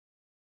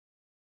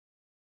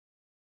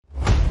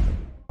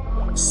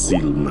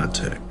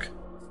Sealmatic.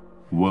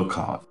 Work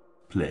hard,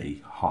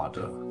 play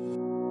harder.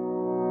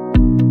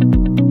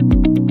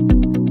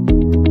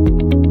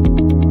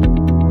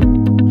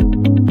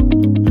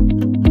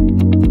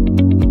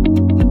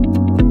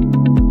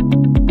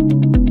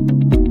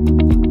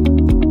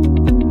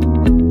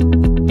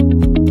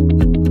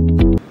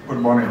 Good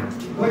morning.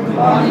 Good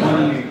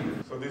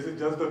morning. So this is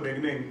just the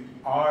beginning.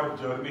 Our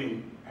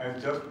journey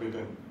has just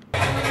begun.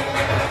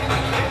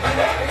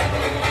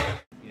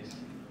 Yes.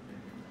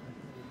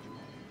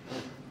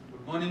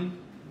 Good morning.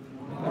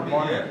 Good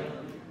morning.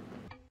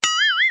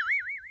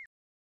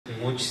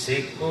 मुझसे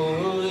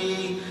कोई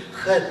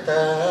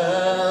खता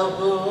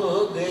हो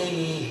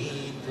गई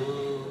तो.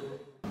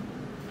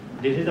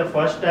 This is the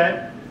first time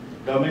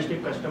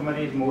domestic customer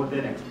is more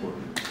than export.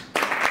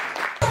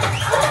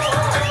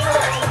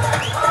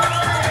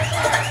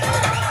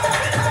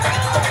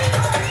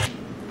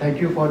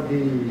 Thank you for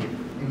the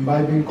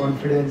imbibing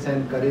confidence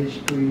and courage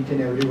to each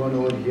and everyone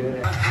over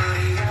here.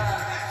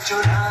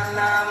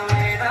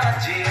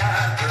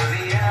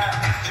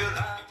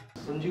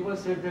 Sanjeeva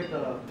said that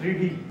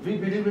 3D, we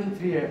believe in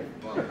 3F,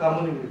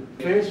 commonly.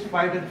 Face,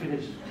 fight and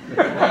finish.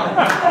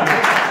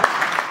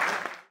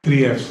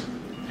 3 Fs.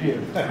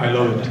 3F. I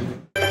love it.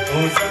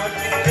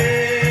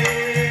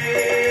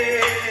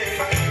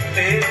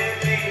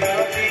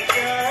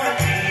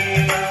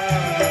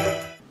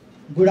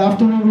 Good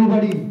afternoon,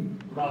 everybody.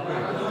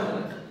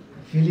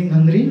 Feeling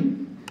hungry?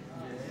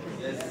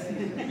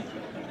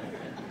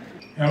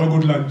 Have a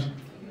good lunch.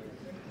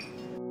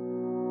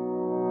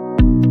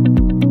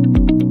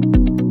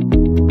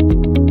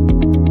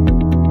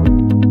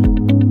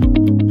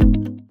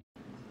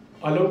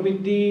 Along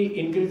with the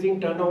increasing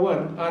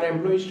turnover, our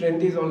employee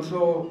strength is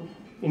also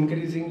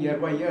increasing year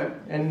by year.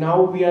 And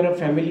now we are a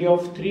family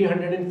of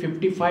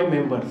 355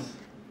 members.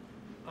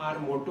 Our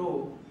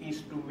motto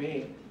is to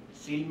make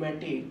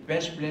Sealmatic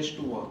best place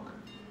to work.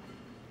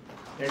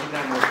 That is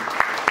our motto.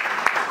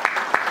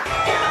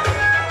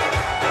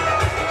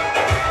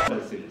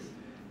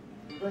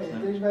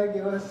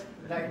 Give us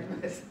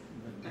right message.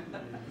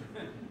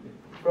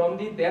 From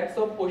the depths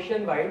of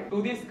ocean wide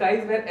to the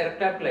skies where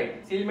aircraft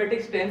glide,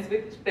 Sealmatic stands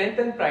with strength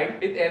and pride.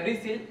 With every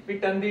seal, we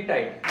turn the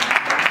tide.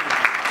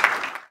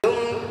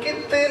 तुम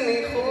कितनी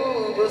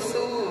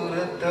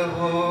खूबसूरत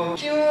हो,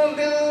 क्यों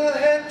दिल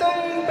है तुम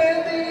पे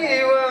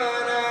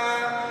दीवाना.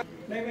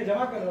 मैं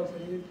जमा कर रहा हूँ सर,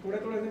 थोड़े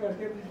से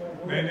करके.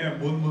 नहीं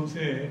बूंद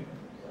से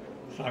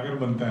सागर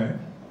बनता है.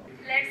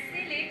 Let's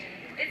seal it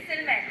with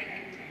Sealmatic.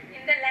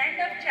 In the land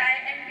of chai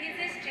and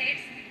busy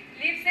streets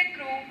lives a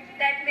crew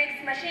that makes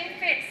machine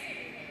fits.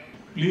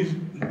 Please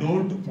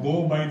don't go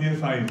by their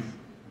size.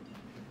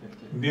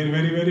 They are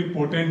very, very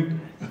potent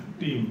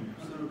team.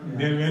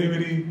 They are very,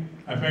 very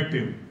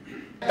effective.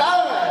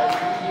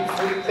 तारीफ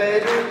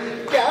करूं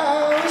क्या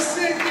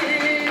उसकी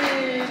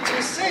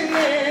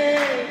जिसने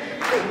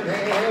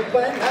तुम्हें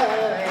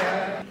बनाया.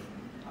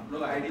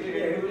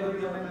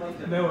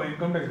 नहीं वो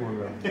income tax बोल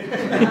रहा.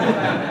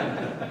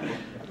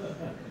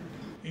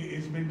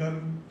 It's been done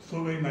so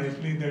very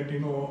nicely that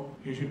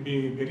you should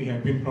be very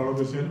happy and proud of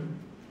yourself.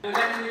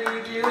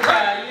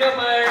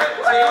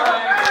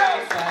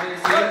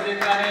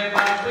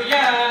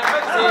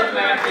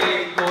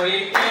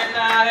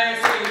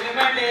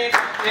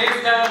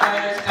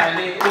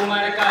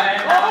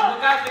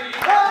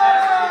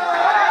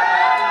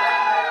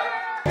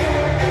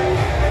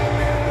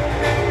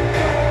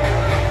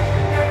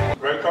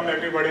 Welcome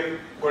everybody.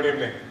 Good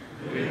evening.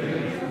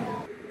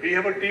 We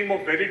have a team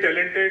of very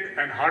talented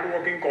and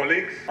hard-working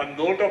colleagues. A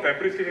note of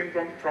appreciation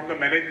from the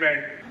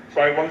management.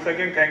 So I once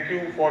again thank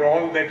you for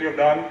all that you have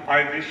done.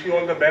 I wish you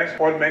all the best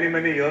for many,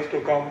 many years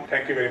to come.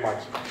 Thank you very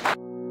much.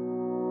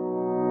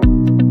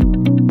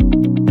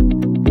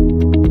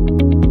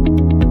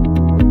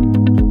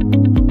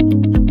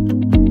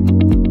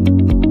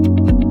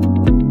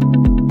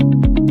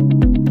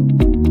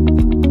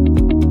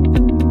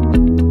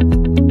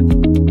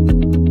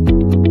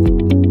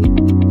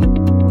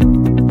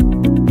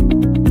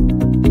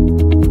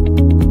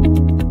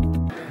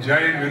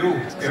 जय वीरू,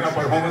 तेरा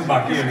performance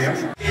बाकी है भैया.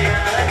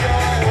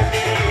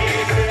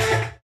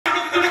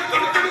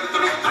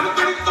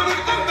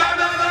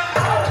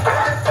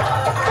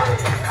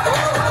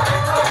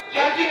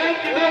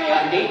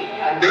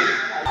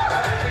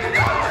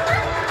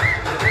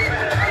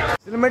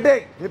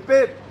 Sealmatic, hip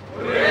hip,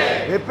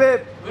 hip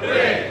hip,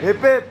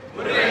 hip hip.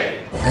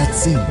 At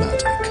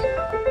Sealmatic,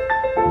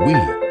 we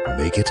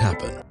make it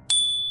happen.